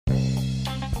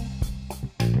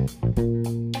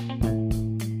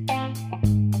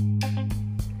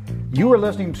You are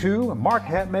listening to Mark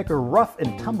Hatmaker Rough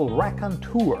and Tumble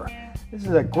Raconteur. This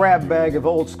is a grab bag of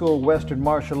old school Western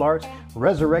martial arts,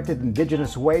 resurrected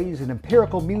indigenous ways, and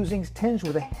empirical musings tinged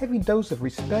with a heavy dose of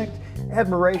respect,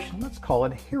 admiration, let's call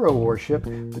it hero worship,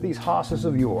 for these hosses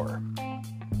of yore.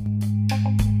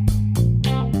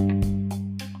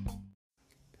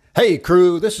 Hey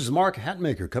crew, this is Mark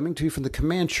Hatmaker coming to you from the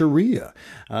Comancheria.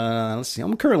 Let's see,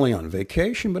 I'm currently on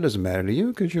vacation, but it doesn't matter to you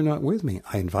because you're not with me.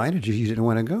 I invited you, you didn't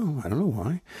want to go. I don't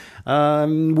know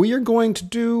why. We are going to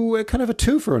do a kind of a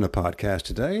twofer on a podcast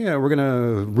today. We're going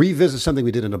to revisit something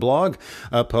we did in a blog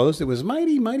post that was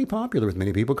mighty popular with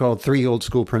many people called 3 Old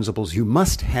School Principles You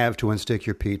Must Have to Unstick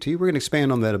Your PT. We're going to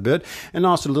expand on that a bit and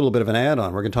also a little bit of an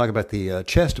add-on. We're going to talk about the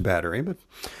chest battery, but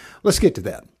let's get to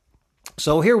that.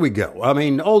 So here we go. I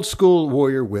mean, old school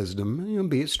warrior wisdom,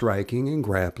 be it striking and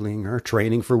grappling or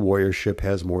training for warriorship,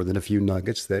 has more than a few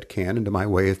nuggets that can, and to my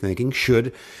way of thinking,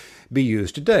 should be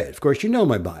used today. Of course, you know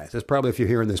my bias. That's probably if you're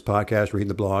hearing this podcast, reading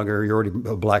the blog, or you're already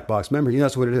a Black Box member,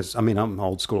 that's what it is. I mean, I'm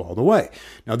old school all the way.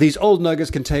 Now, these old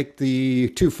nuggets can take the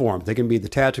two forms. They can be the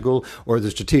tactical or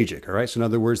the strategic, all right? So in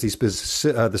other words, the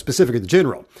specific or the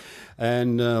general.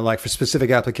 And like for specific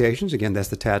applications, again, that's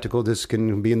the tactical. This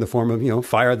can be in the form of,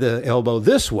 fire the elbow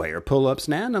this way or pull ups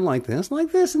now, and like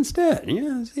this instead.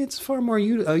 Yeah, it's far more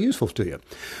useful to you.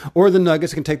 Or the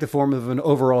nuggets can take the form of an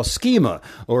overall schema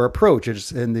or approach.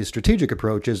 And the strategic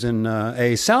approach is in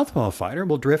a southpaw fighter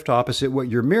will drift opposite what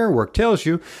your mirror work tells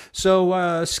you.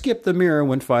 So skip the mirror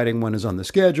when fighting one is on the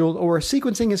schedule, or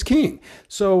sequencing is king.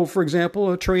 So, for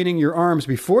example, training your arms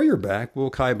before your back will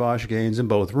kibosh gains in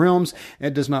both realms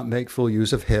and does not make full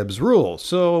use of Hebb's rule.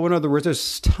 So, in other words,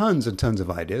 there's tons and tons of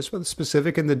ideas, both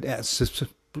specific and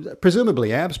the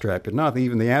presumably abstract, but not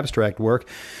even the abstract work,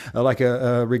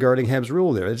 regarding Hebb's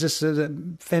rule there. It's just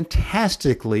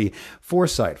fantastically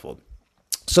foresightful.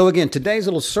 So again, today's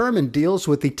little sermon deals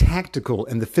with the tactical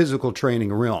and the physical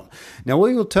training realm. Now,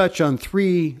 we will touch on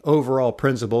 3 overall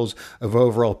principles of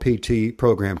overall PT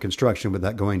program construction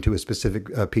without going to a specific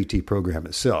PT program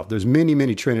itself. There's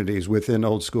many trinities within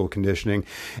old school conditioning,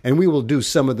 and we will do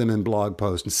some of them in blog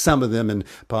posts and some of them in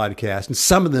podcasts, and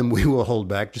some of them we will hold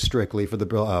back just strictly for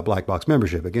the Black Box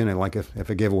membership. Again, like if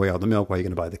I give away all the milk, why are you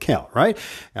going to buy the cow, right?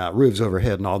 Roofs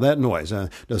overhead and all that noise.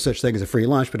 No such thing as a free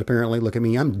lunch, but apparently, look at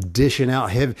me, I'm dishing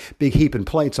out big heaping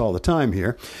plates all the time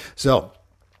here.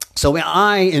 So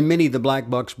I and many of the Black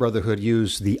Box Brotherhood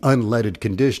use the unleaded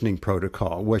conditioning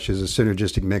protocol, which is a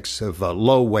synergistic mix of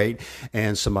low weight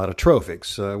and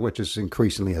somatotrophics, which is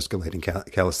increasingly escalating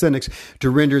calisthenics, to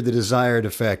render the desired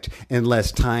effect in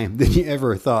less time than you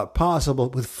ever thought possible,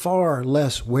 with far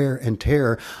less wear and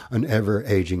tear on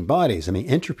ever-aging bodies. I mean,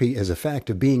 entropy is a fact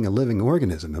of being a living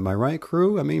organism. Am I right,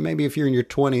 crew? I mean, maybe if you're in your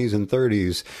 20s and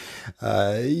 30s,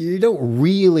 you don't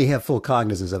really have full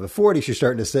cognizance of it. 40s, you're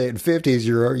starting to say it. In 50s,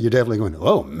 you're definitely going,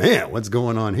 oh man, what's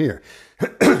going on here?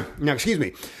 Now, excuse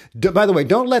me. By the way,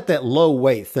 don't let that low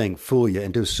weight thing fool you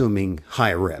into assuming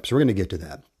high reps. We're going to get to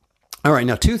that. All right.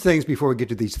 Now, 2 things before we get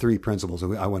to these 3 principles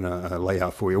I want to lay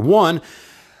out for you. One,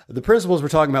 the principles we're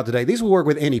talking about today, these will work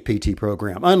with any PT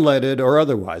program, unleaded or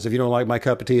otherwise. If you don't like my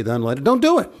cup of tea, the unleaded, don't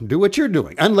do it. Do what you're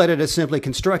doing. Unleaded is simply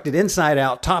constructed inside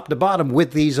out, top to bottom,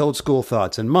 with these old school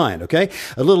thoughts in mind, okay?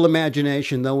 A little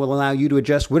imagination, though, will allow you to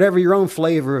adjust whatever your own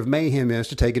flavor of mayhem is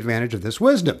to take advantage of this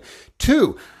wisdom.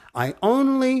 2, I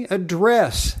only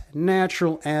address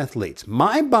natural athletes.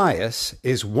 My bias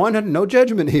is 100%, no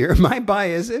judgment here. My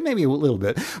bias, maybe a little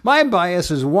bit. My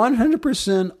bias is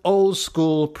 100% old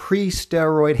school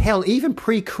pre-steroid, hell, even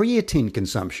pre-creatine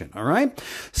consumption, all right?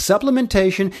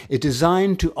 Supplementation is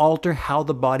designed to alter how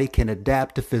the body can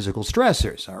adapt to physical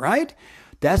stressors, all right?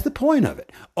 That's the point of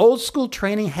it. Old school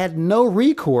training had no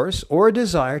recourse or a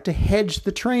desire to hedge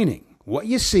the training. What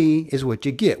you see is what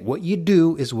you get. What you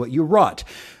do is what you rot.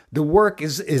 The work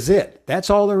is it. That's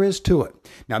all there is to it.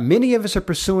 Now, many of us are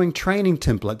pursuing training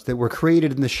templates that were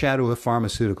created in the shadow of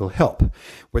pharmaceutical help,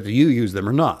 whether you use them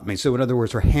or not. I mean, so in other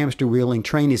words, we're hamster wheeling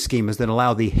training schemas that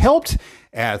allow the helped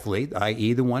athlete,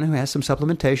 i.e. the one who has some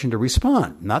supplementation, to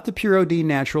respond, not the pure OD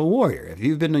natural warrior. If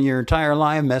you've been in your entire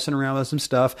life messing around with some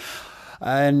stuff,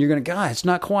 and you're going to, God, it's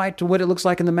not quite what it looks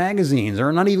like in the magazines,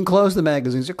 or not even close to the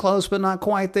magazines. They're close, but not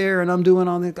quite there. And I'm doing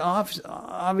all the,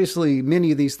 obviously,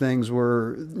 many of these things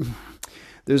were,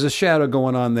 there's a shadow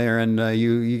going on there, and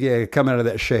you get, come out of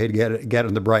that shade, get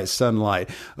in the bright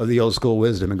sunlight of the old school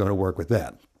wisdom and go to work with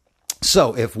that.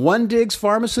 So if one digs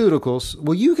pharmaceuticals,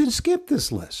 well, you can skip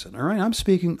this lesson, all right? I'm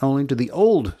speaking only to the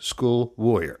old school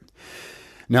warrior.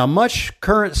 Now, much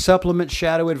current supplement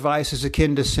shadow advice is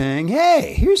akin to saying,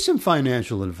 hey, here's some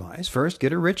financial advice. First,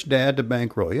 get a rich dad to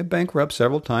bankroll you, bankrupt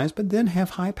several times, but then have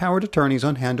high-powered attorneys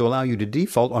on hand to allow you to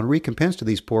default on recompense to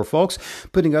these poor folks,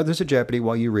 putting others at jeopardy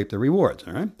while you reap the rewards,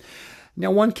 all right?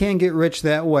 Now, one can get rich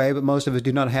that way, but most of us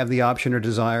do not have the option or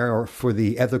desire or for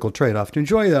the ethical trade-off to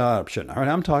enjoy that option. All right,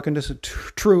 I'm talking to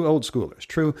true old schoolers,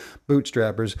 true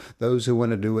bootstrappers, those who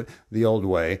want to do it the old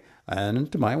way, and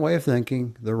to my way of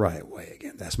thinking, the right way.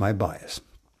 Again, that's my bias.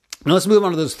 Now, let's move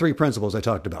on to those 3 principles I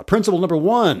talked about. Principle number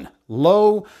 1,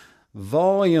 low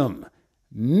volume.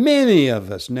 Many of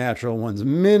us, natural ones,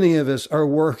 many of us are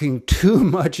working too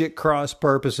much at cross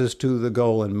purposes to the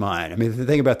goal in mind. I mean,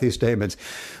 think about these statements.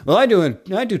 Well, I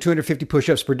do 250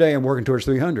 push-ups per day. I'm working towards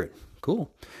 300.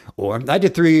 Cool. Or I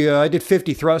did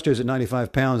 50 thrusters at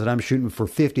 95 pounds and I'm shooting for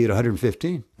 50 at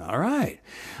 115. All right.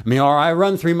 I mean, or I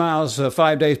run 3 miles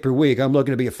 5 days per week. I'm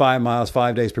looking to be at 5 miles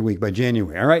 5 days per week by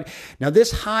January. All right. Now,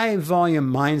 this high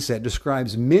volume mindset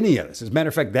describes many of us. As a matter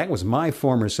of fact, that was my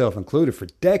former self included for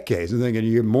decades and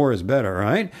thinking more is better,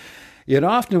 right? Yet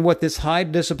often what this high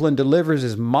discipline delivers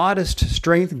is modest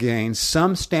strength gains,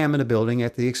 some stamina building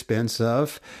at the expense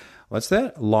of, what's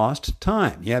that? Lost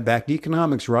time. Yeah, back to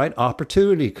economics, right?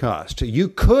 Opportunity cost. You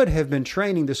could have been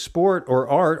training the sport or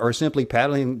art or simply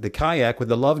paddling the kayak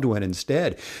with a loved one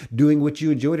instead, doing what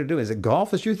you enjoy to do. Is it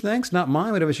golf is your thing? It's not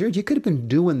mine, but it was yours. You could have been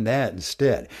doing that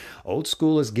instead. Old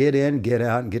school is get in, get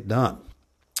out, and get done.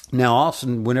 Now,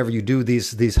 often, whenever you do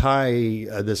this high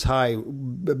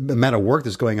amount of work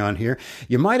that's going on here,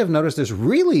 you might have noticed there's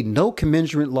really no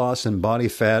commensurate loss in body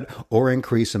fat or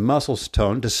increase in muscle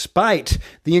tone, despite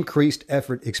the increased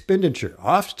effort expenditure.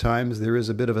 Oftentimes, there is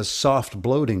a bit of a soft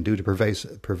bloating due to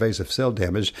pervasive cell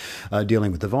damage,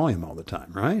 dealing with the volume all the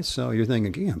time, right? So you're thinking,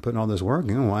 again, I'm putting all this work,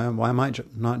 why am I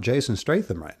not Jason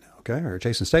Statham right now? Okay, or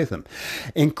Jason Statham.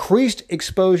 Increased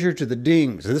exposure to the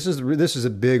dings. This is a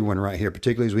big one right here,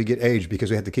 particularly as we get aged, because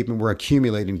we have to we're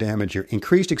accumulating damage here.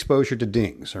 Increased exposure to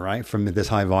dings, all right, from this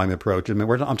high volume approach. I mean,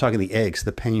 I'm talking the aches,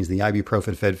 the pains, the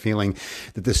ibuprofen-fed feeling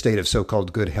that this state of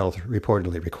so-called good health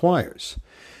reportedly requires.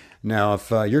 Now, if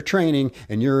you're training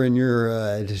and you're in your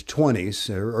 20s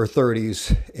or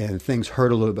 30s and things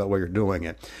hurt a little bit while you're doing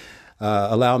it,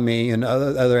 allow me and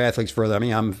other athletes further. I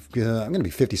mean, I'm going to be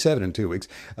 57 in 2 weeks.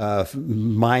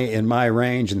 In my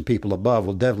range and people above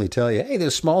will definitely tell you, hey,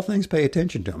 there's small things, pay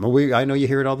attention to them. I know you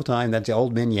hear it all the time. That's the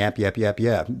old men yap, yap, yap,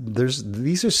 yap.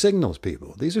 These are signals,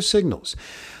 people. These are signals.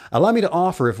 Allow me to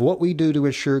offer, if what we do to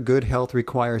ensure good health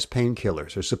requires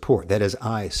painkillers or support, that is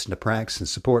ice, naproxen,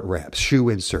 support wraps, shoe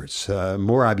inserts,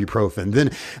 more ibuprofen,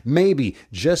 then maybe,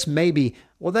 just maybe,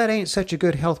 well, that ain't such a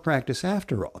good health practice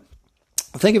after all.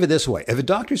 Think of it this way. If a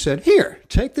doctor said, here,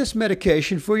 take this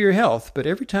medication for your health, but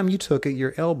every time you took it,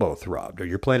 your elbow throbbed or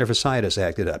your plantar fasciitis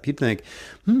acted up, you'd think,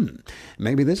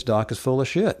 maybe this doc is full of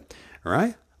shit, all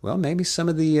right? Well, maybe some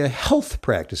of the health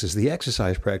practices, the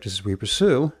exercise practices we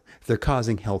pursue, if they're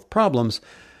causing health problems,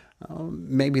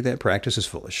 maybe that practice is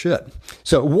full of shit.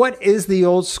 So what is the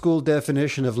old school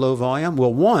definition of low volume?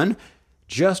 Well,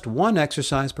 just one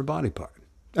exercise per body part.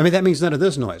 I mean, that means none of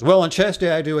this noise. Well, on chest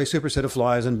day, I do a superset of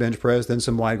flies and bench press, then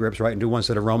some wide grips, right, and do one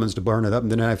set of Romans to burn it up, and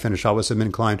then I finish off with some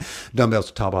incline dumbbells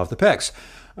to top off the pecs.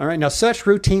 All right, now such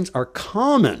routines are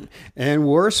common and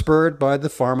were spurred by the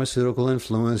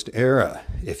pharmaceutical-influenced era.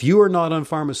 If you are not on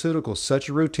pharmaceuticals, such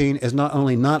a routine is not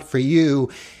only not for you,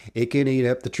 it can eat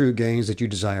up the true gains that you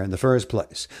desire in the first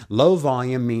place. Low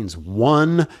volume means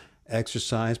one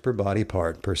exercise per body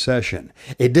part per session.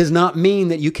 It does not mean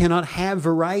that you cannot have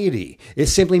variety. It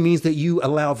simply means that you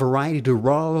allow variety to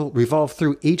revolve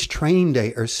through each training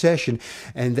day or session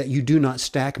and that you do not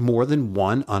stack more than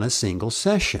one on a single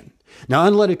session. Now,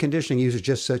 unleaded conditioning uses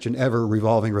just such an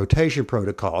ever-revolving rotation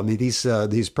protocol. I mean,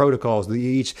 these protocols,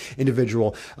 each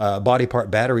individual body part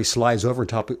battery slides over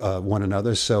top of one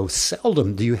another, so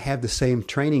seldom do you have the same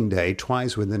training day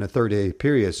twice within a 30-day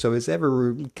period. So it's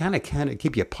ever kind of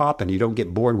keep you popping. You don't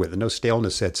get bored with it. No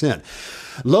staleness sets in.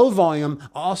 Low volume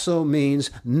also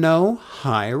means no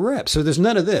high reps. So there's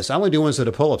none of this. I only do one set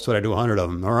of pull-ups, but I do 100 of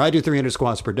them, or I do 300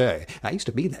 squats per day. I used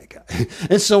to be that guy,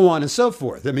 and so on and so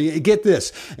forth. I mean, get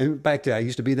this. And back to I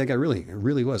used to be that guy.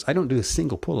 Really was. I don't do a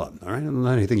single pull-up. All right, I don't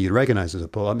know anything you'd recognize as a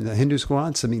pull-up. I mean, the Hindu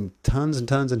squats. I mean, tons and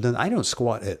tons and tons. I don't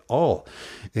squat at all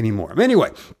anymore.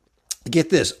 Anyway.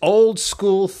 Get this, old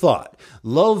school thought.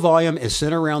 Low volume is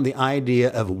centered around the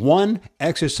idea of one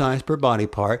exercise per body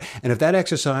part. And if that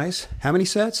exercise, how many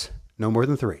sets? No more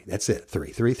than 3. That's it.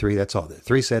 3, that's all.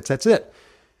 3 sets, that's it.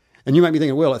 And you might be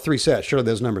thinking, well, at 3 sets, surely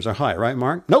those numbers are high, right,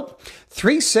 Mark? Nope.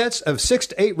 3 sets of 6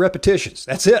 to 8 repetitions.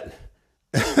 That's it.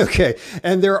 Okay.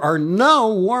 And there are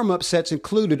no warm-up sets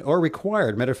included or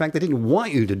required. Matter of fact, they didn't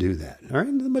want you to do that. All right.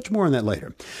 Much more on that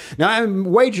later. Now, I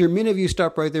wager many of you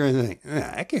stop right there and think,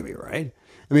 that can't be right.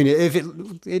 I mean, if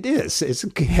it is, it's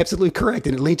absolutely correct.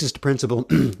 And it leads us to principle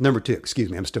number 2. Excuse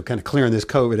me. I'm still kind of clearing this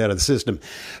COVID out of the system.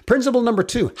 Principle number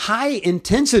 2, high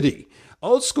intensity.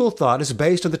 Old school thought is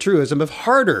based on the truism of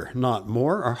harder, not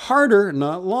more, or harder,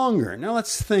 not longer. Now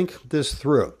let's think this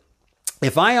through.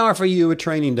 If I offer you a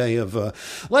training day of,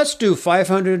 let's do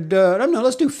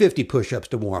 50 push-ups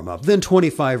to warm up, then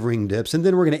 25 ring dips, and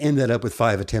then we're going to end that up with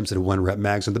 5 attempts at a 1 rep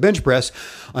max on the bench press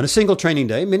on a single training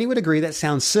day, many would agree that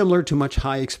sounds similar to much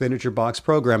high expenditure box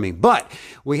programming. But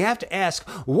we have to ask,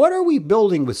 what are we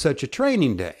building with such a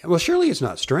training day? Well, surely it's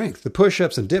not strength. The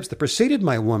push-ups and dips that preceded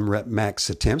my 1 rep max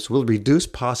attempts will reduce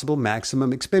possible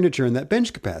maximum expenditure in that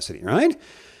bench capacity, right?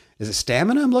 Is it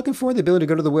stamina I'm looking for? The ability to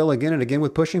go to the well again and again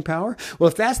with pushing power? Well,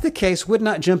 if that's the case, would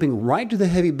not jumping right to the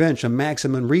heavy bench on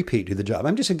maximum repeat do the job?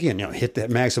 I'm just, again, hit that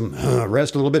maximum,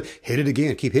 rest a little bit, hit it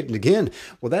again, keep hitting it again.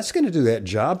 Well, that's going to do that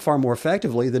job far more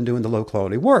effectively than doing the low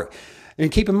quality work.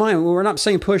 And keep in mind, we're not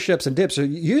saying push-ups and dips are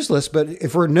useless, but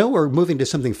if we're moving to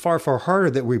something far, far harder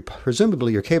that we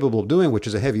presumably are capable of doing, which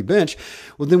is a heavy bench,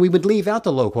 well, then we would leave out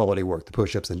the low quality work, the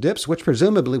push-ups and dips, which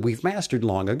presumably we've mastered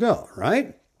long ago,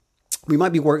 right? We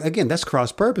might be working, again, that's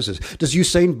cross purposes. Does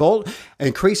Usain Bolt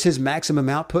increase his maximum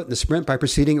output in the sprint by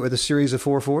preceding it with a series of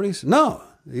 440s? No,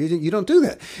 you don't do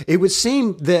that. It would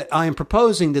seem that I am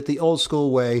proposing that the old school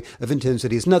way of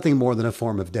intensity is nothing more than a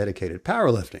form of dedicated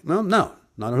powerlifting. Well, no.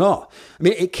 Not at all. I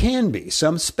mean, it can be.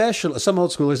 Some old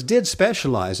schoolers did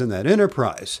specialize in that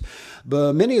enterprise,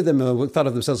 but many of them thought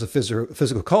of themselves as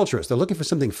physical culturists. They're looking for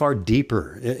something far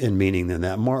deeper in meaning than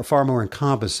that, far more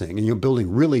encompassing, and you're building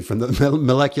really from the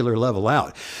molecular level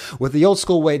out. What the old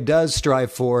school way does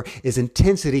strive for is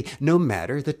intensity, no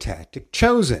matter the tactic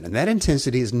chosen, and that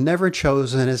intensity is never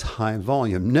chosen as high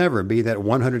volume. Never be that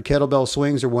 100 kettlebell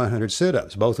swings or 100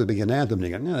 sit-ups. Both would be anathema.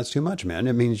 You go, no, that's too much, man.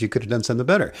 It means you could have done something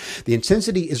better. The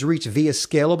intensity is reached via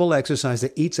scalable exercise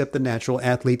that eats up the natural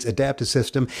athlete's adaptive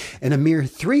system in a mere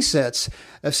 3 sets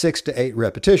of 6 to 8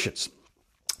 repetitions.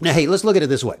 Now, hey, let's look at it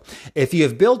this way. If you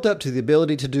have built up to the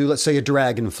ability to do, let's say, a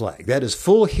dragon flag, that is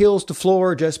full heels to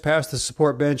floor, just past the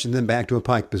support bench, and then back to a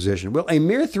pike position. Well, a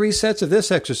mere 3 sets of this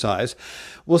exercise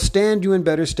will stand you in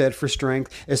better stead for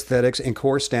strength, aesthetics, and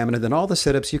core stamina than all the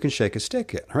sit-ups you can shake a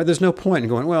stick at. All right, there's no point in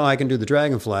going, well, I can do the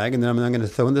dragon flag, and then I'm going to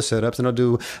throw in the sit-ups, and I'll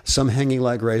do some hanging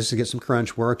leg raises to get some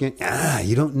crunch work in.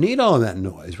 You don't need all that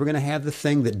noise. We're going to have the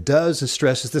thing that does and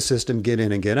stresses the system get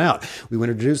in and get out. We want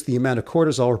to reduce the amount of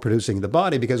cortisol we're producing in the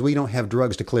body because we don't have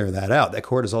drugs to clear that out. That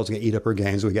cortisol is going to eat up our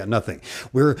gains. We got nothing.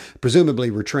 We're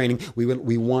training.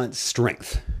 We want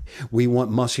strength. We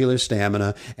want muscular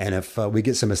stamina. And if we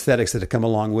get some aesthetics that come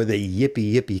along with a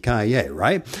yippee-ki-yay,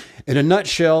 right? In a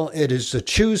nutshell, it is a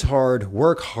choose hard,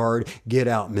 work hard, get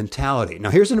out mentality. Now,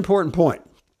 here's an important point.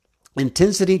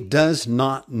 Intensity does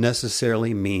not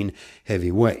necessarily mean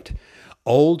heavy weight.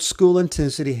 Old school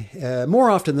intensity, more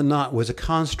often than not, was a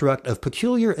construct of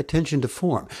peculiar attention to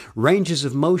form, ranges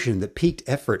of motion that piqued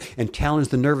effort and challenged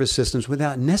the nervous systems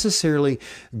without necessarily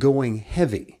going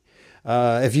heavy.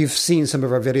 If you've seen some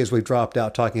of our videos we've dropped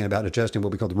out talking about adjusting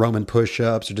what we call the Roman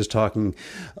push-ups, or just talking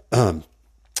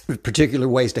particular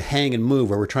ways to hang and move,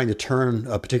 where we're trying to turn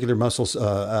particular muscles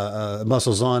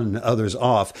on and others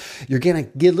off, you're going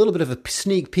to get a little bit of a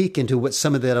sneak peek into what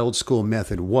some of that old school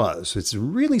method was. It's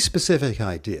really specific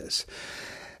ideas.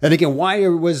 And again, why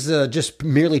was just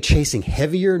merely chasing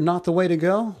heavier not the way to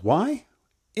go? Why?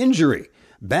 Injury.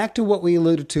 Back to what we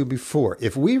alluded to before.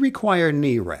 If we require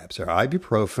knee wraps or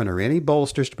ibuprofen or any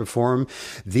bolsters to perform,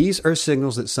 these are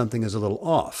signals that something is a little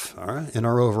off, all right, in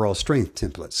our overall strength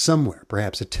template somewhere.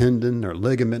 Perhaps a tendon or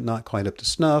ligament not quite up to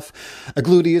snuff, a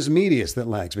gluteus medius that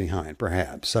lags behind,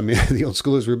 perhaps. I mean, the old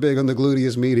schoolers were big on the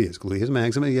gluteus medius. Gluteus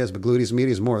maximus, yes, but gluteus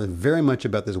medius more very much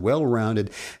about this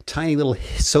well-rounded, tiny little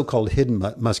so-called hidden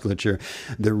musculature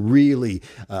that really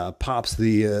pops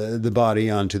the body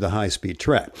onto the high-speed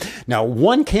track. Now,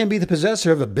 one can be the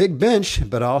possessor of a big bench,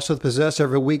 but also the possessor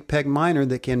of a weak pec minor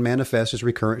that can manifest as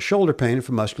recurrent shoulder pain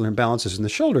from muscular imbalances in the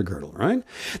shoulder girdle, right?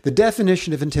 The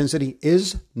definition of intensity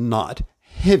is not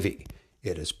heavy.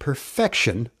 It is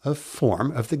perfection of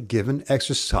form of the given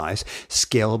exercise,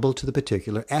 scalable to the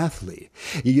particular athlete.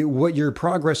 What your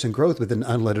progress and growth within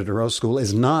unleaded or old school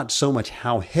is not so much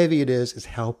how heavy it is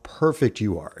how perfect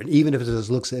you are. And even if it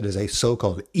looks at it as a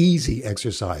so-called easy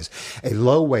exercise, a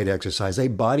low weight exercise, a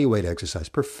body weight exercise,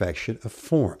 perfection of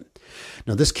form.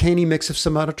 Now, this canny mix of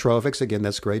somatotropics, again,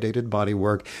 that's gradated body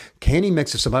work, canny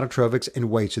mix of somatotropics and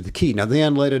weights are the key. Now, the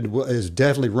unleaded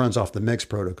definitely runs off the mix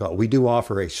protocol. We do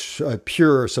offer a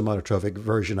pure somatotropic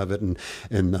version of it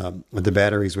in the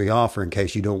batteries we offer in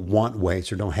case you don't want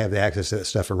weights or don't have the access to that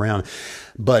stuff around.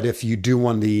 But if you do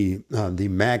want the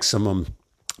maximum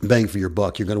bang for your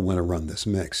buck, you're going to want to run this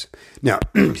mix. Now,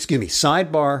 excuse me,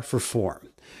 sidebar for form.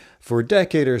 For a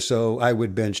decade or so, I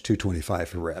would bench 225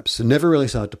 for reps. Never really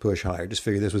sought to push higher. Just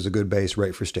figured this was a good base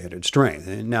rate for standard strength.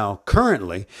 And now,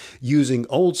 currently, using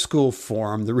old school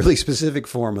form, the really specific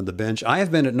form on the bench, I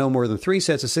have been at no more than 3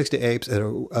 sets of 6 to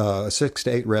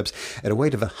 8 reps at a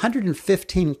weight of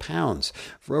 115 pounds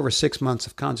for over 6 months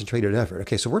of concentrated effort.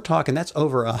 Okay, so we're talking that's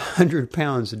over 100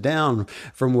 pounds down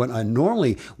from what I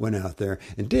normally went out there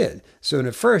and did. So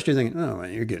at first, you're thinking, oh,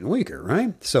 you're getting weaker,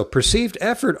 right? So perceived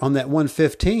effort on that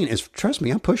 115 is, trust me,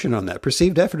 I'm pushing on that.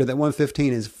 Perceived effort at that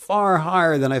 115 is far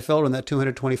higher than I felt on that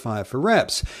 225 for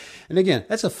reps. And again,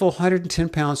 that's a full 110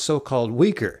 pounds so-called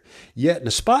weaker. Yet in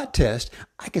a spot test,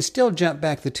 I can still jump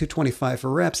back the 225 for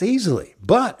reps easily.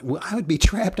 But I would be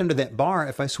trapped under that bar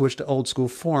if I switched to old school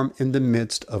form in the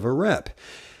midst of a rep.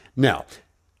 Now,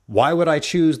 why would I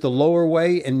choose the lower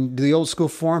way and the old school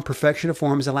form? Perfection of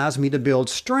forms allows me to build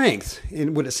strength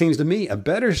in what it seems to me a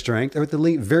better strength, or at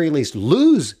the very least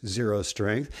lose zero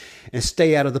strength and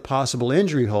stay out of the possible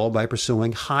injury hole by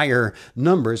pursuing higher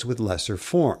numbers with lesser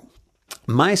form.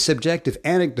 My subjective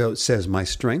anecdote says my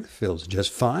strength feels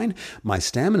just fine, my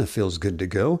stamina feels good to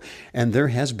go, and there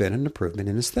has been an improvement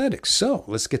in aesthetics. So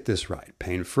let's get this right.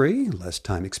 Pain-free, less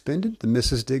time expended, the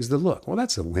missus digs the look. Well,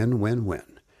 that's a win-win-win.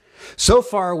 So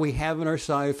far, we have on our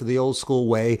side for the old school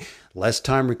way, less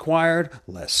time required,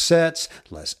 less sets,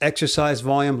 less exercise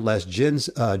volume, less gym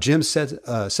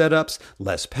setups,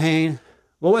 less pain.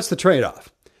 Well, what's the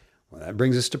trade-off? Well, that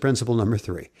brings us to principle number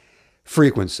 3,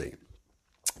 frequency.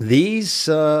 Those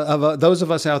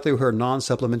of us out there who are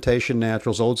non-supplementation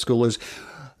naturals, old schoolers,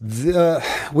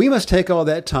 we must take all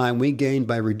that time we gained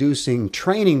by reducing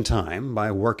training time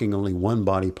by working only one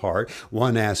body part,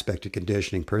 one aspect of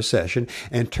conditioning per session,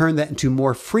 and turn that into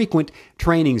more frequent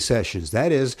training sessions.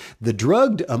 That is, the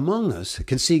drugged among us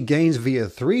can see gains via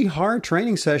 3 hard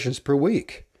training sessions per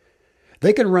week.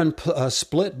 They can run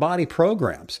split body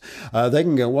programs. They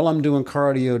can go, well, I'm doing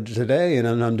cardio today and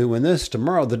I'm doing this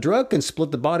tomorrow. The drug can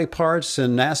split the body parts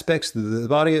and aspects of the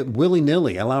body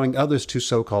willy-nilly, allowing others to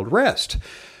so-called rest.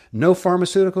 No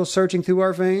pharmaceuticals surging through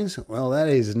our veins? Well, that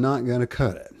is not going to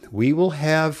cut it. We will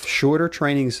have shorter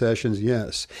training sessions,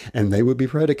 yes, and they would be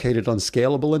predicated on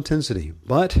scalable intensity,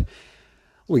 but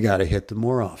we got to hit them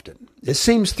more often. It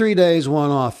seems 3 days, 1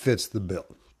 off fits the bill.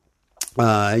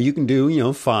 You can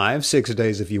do, 5, 6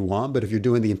 days if you want, but if you're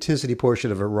doing the intensity portion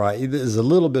of it right, there's a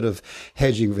little bit of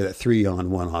hedging for that 3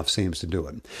 on, 1 off seems to do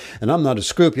it. And I'm not as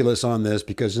scrupulous on this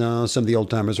because some of the old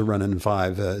timers are running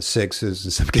 5, 6s,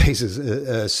 in some cases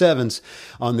 7s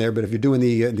on there. But if you're doing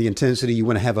the intensity, you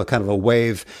want to have a kind of a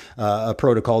wave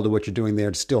protocol to what you're doing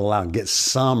there to still get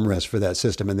some rest for that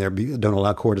system in there. Don't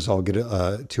allow cortisol to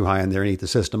get too high in there and eat the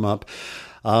system up.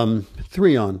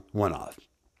 3 on, 1 off.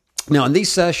 Now, in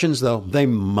these sessions, though, they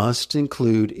must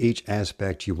include each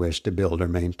aspect you wish to build or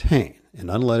maintain. In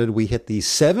unleaded, we hit these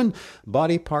 7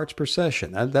 body parts per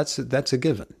session. That's a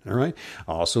given. All right.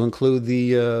 Also include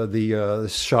the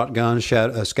shotgun,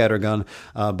 scattergun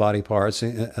body parts.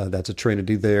 That's a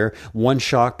trinity there. 1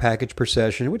 shock package per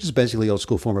session, which is basically old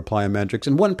school form of plyometrics,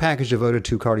 and 1 package devoted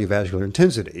to cardiovascular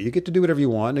intensity. You get to do whatever you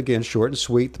want. Again, short and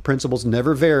sweet. The principles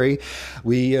never vary.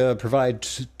 We provide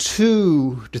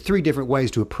 2 to 3 different ways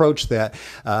to approach that,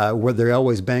 where they're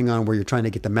always bang on, where you're trying to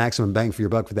get the maximum bang for your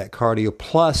buck for that cardio,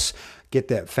 plus get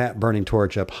that fat burning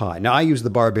torch up high. Now, I use the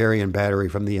Barbarian battery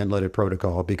from the unleaded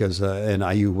protocol because, and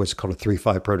I use what's called a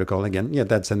 3-5 protocol. Again,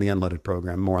 that's in the unleaded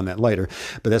program. More on that later,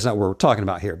 but that's not what we're talking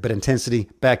about here. But intensity,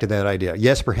 back to that idea.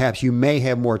 Yes, perhaps you may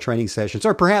have more training sessions,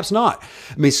 or perhaps not.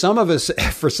 I mean, some of us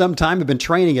for some time have been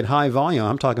training at high volume.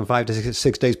 I'm talking 5 to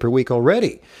 6 days per week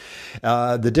already.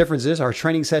 The difference is our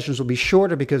training sessions will be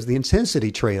shorter because of the intensity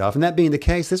trade-off. And that being the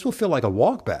case, this will feel like a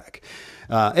walk back.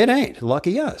 It ain't.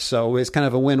 Lucky us. So it's kind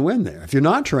of a win-win there. If you're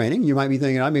not training, you might be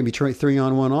thinking, I may be 3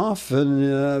 on, 1 off,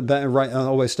 and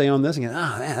always stay on this.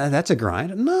 And that's a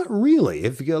grind. Not really.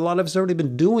 A lot of us have already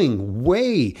been doing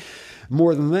way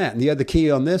more than that. And the other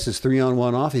key on this is 3 on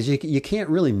 1 off is you can't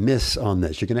really miss on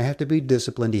this. You're going to have to be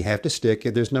disciplined. You have to stick.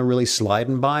 There's no really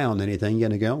sliding by on anything. You're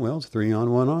going to go, well, it's 3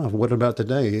 on 1 off. What about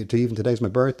today? Even today's my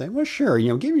birthday. Well, sure.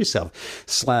 Give yourself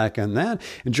slack on that.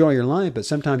 Enjoy your life. But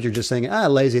sometimes you're just saying,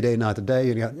 lazy day, not today.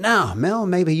 And you go, no, Mel,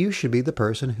 maybe you should be the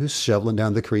person who's shoveling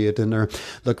down the creatine or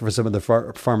looking for some of the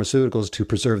pharmaceuticals to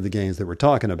preserve the gains that we're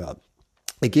talking about.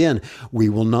 Again, we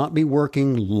will not be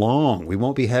working long. We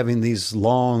won't be having these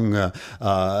long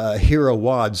hero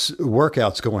wads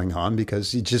workouts going on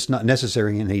because it's just not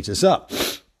necessary and eats us up.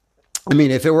 I mean,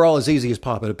 if it were all as easy as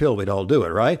popping a pill, we'd all do it,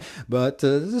 right? But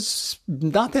this is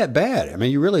not that bad. I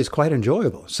mean, it's quite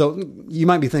enjoyable. So you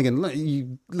might be thinking,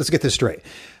 let's get this straight.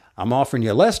 I'm offering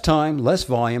you less time, less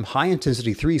volume, high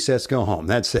intensity, 3 sets, go home.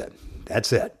 That's it.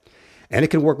 And it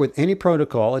can work with any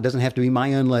protocol. It doesn't have to be my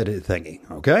unleaded thingy,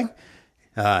 okay?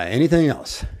 Anything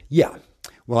else? Yeah.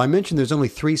 Well, I mentioned there's only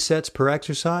 3 sets per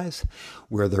exercise,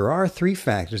 where there are 3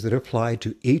 factors that apply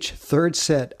to each third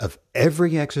set of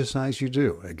every exercise you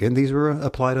do. Again, these are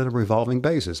applied on a revolving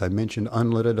basis. I mentioned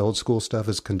unleaded old school stuff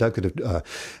is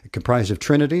comprised of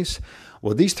trinities.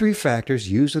 Well, these 3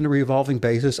 factors used on a revolving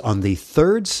basis on the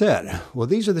third set, well,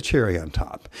 these are the cherry on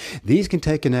top. These can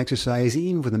take an exercise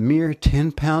even with a mere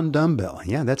 10-pound dumbbell.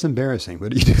 Yeah, that's embarrassing,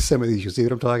 but you do some of these, you'll see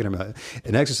what I'm talking about.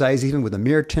 An exercise even with a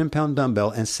mere 10-pound dumbbell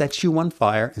and sets you on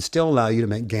fire and still allow you to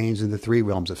make gains in the 3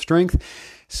 realms of strength,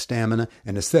 stamina,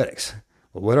 and aesthetics.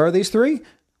 Well, what are these 3?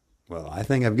 Well, I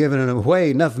think I've given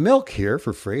away enough milk here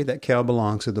for free. That cow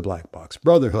belongs to the Black Box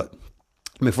Brotherhood.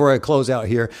 Before I close out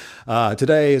here,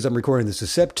 today, as I'm recording this, is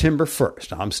September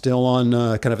 1st. I'm still on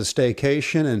kind of a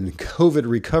staycation and COVID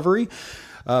recovery,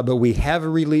 but we have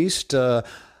released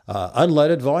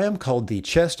unleaded volume called the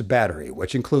Chest Battery,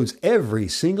 which includes every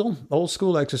single old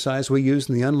school exercise we use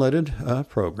in the unleaded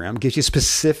program. Gives you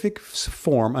specific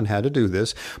form on how to do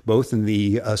this, both in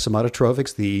the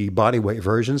somatotrophics, the body weight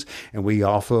versions, and we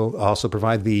also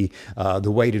provide the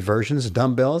weighted versions,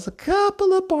 dumbbells, a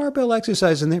couple of barbell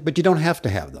exercises in there, but you don't have to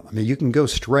have them. I mean, you can go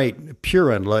straight, pure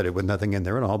unleaded with nothing in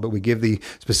there at all, but we give the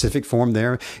specific form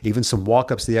there, even some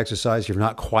walk-ups to the exercise. You're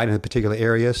not quite in a particular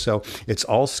area, so it's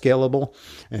all scalable.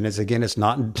 And it's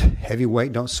not heavy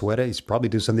weight. Don't sweat it. You probably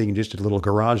do something you can just do a little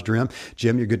garage gym.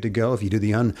 You're good to go. If you do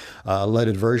the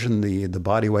unleaded version, the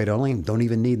body weight only, don't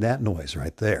even need that noise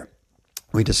right there.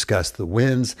 We discuss the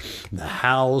wins, the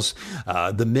hows,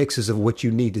 the mixes of what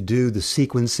you need to do, the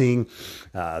sequencing,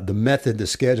 the method, the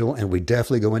schedule, and we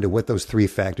definitely go into what those 3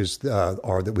 factors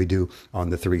are that we do on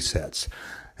the 3 sets.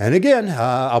 And again,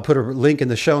 I'll put a link in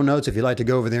the show notes if you'd like to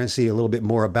go over there and see a little bit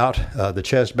more about the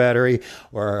Chest Battery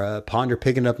or ponder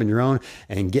picking it up on your own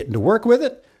and getting to work with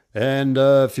it. And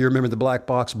if you remember the Black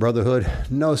Box Brotherhood,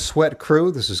 no sweat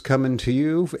crew, this is coming to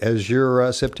you as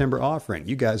your September offering.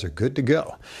 You guys are good to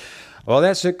go. Well,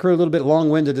 that's it, crew. A little bit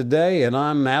long-winded today, and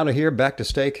I'm out of here back to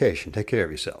staycation. Take care of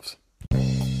yourselves.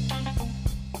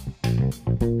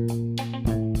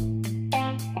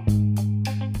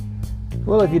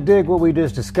 Well, if you dig what we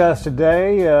just discussed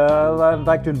today, I'd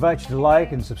like to invite you to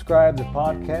like and subscribe to the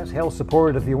podcast. Hell,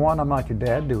 support it if you want. I'm not your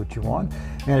dad. Do what you want.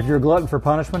 And if you're a glutton for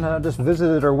punishment, just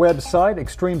visit our website,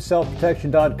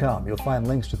 extremeselfprotection.com. You'll find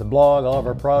links to the blog, all of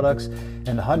our products,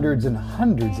 and hundreds and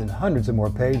hundreds and hundreds of more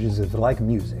pages of like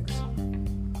musings.